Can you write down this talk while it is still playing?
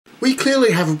We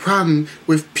clearly have a problem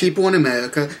with people in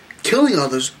America killing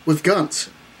others with guns.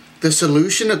 The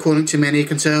solution, according to many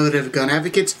conservative gun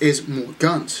advocates, is more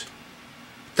guns.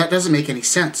 That doesn't make any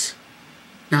sense.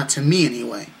 Not to me,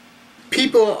 anyway.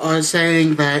 People are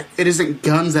saying that it isn't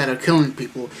guns that are killing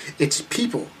people, it's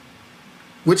people.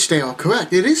 Which they are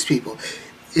correct. It is people.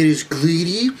 It is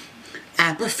greedy,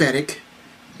 apathetic,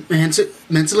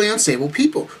 mentally unstable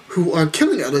people who are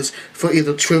killing others for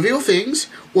either trivial things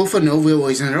or for no real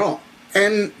reason at all.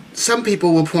 And some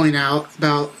people will point out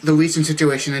about the recent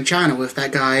situation in China with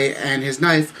that guy and his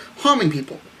knife harming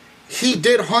people. He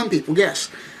did harm people, yes,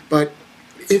 but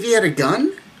if he had a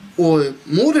gun, or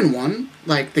more than one,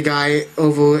 like the guy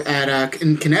over at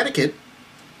in Connecticut,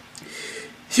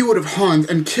 he would have harmed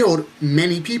and killed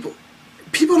many people.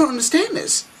 People don't understand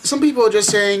this. Some people are just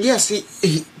saying, yes,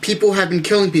 people have been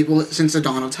killing people since the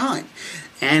dawn of time.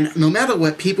 And no matter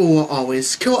what, people will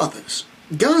always kill others.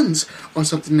 Guns are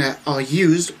something that are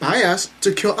used by us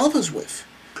to kill others with.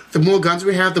 The more guns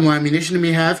we have, the more ammunition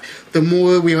we have, the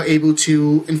more we are able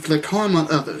to inflict harm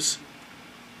on others.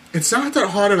 It's not that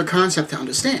hard of a concept to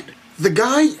understand. The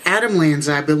guy, Adam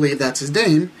Lanza, I believe that's his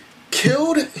name,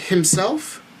 killed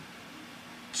himself,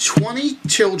 20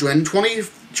 children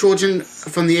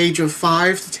from the age of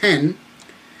 5 to 10,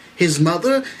 his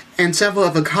mother, and several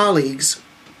other colleagues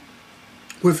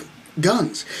with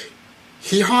guns.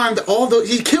 He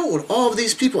killed all of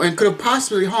these people and could have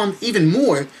possibly harmed even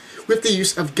more with the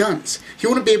use of guns. He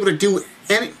wouldn't be able to do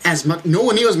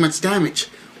nowhere near as much damage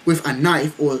with a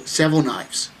knife or several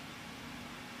knives.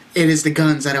 It is the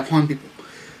guns that have harmed people.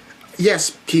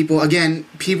 Yes, people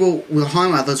will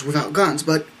harm others without guns,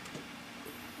 but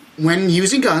when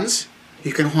using guns,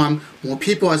 you can harm more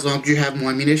people as long as you have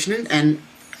more ammunition and,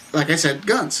 like I said,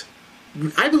 guns.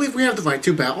 I believe we have the right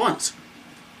to bear arms.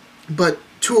 But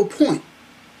to a point.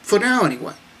 For now,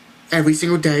 anyway. Every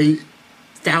single day,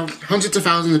 hundreds of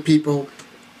thousands of people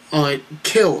are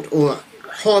killed or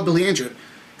horribly injured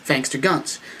thanks to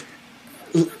guns.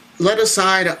 Let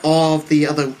aside all of the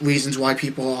other reasons why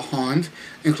people are harmed,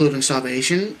 including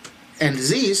starvation and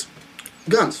disease,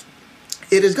 guns.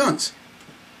 It is guns.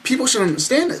 People should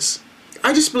understand this.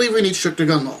 I just believe we need stricter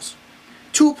gun laws.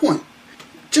 To a point.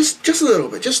 Just a little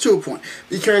bit, just to a point.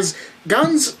 Because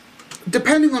guns,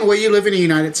 depending on where you live in the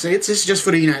United States, this is just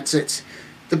for the United States.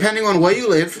 Depending on where you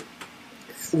live,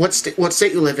 what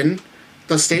state you live in,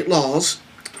 the state laws,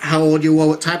 how old you are,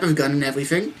 what type of gun and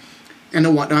everything,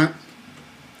 and whatnot,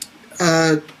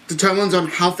 determines on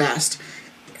how fast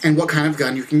and what kind of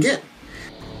gun you can get.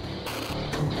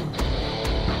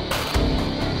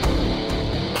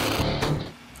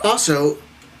 Also,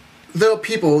 there are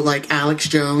people like Alex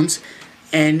Jones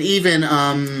and even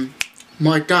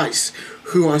Mark Dice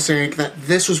who are saying that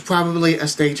this was probably a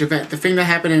stage event. The thing that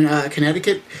happened in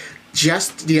Connecticut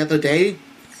just the other day,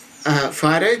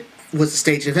 Friday, was a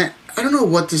stage event. I don't know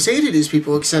what to say to these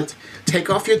people except take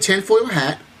off your tinfoil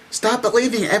hat, stop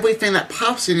believing everything that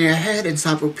pops in your head and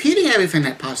stop repeating everything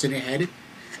that pops in your head,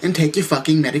 and take your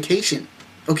fucking medication.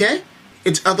 Okay?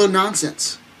 It's other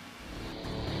nonsense.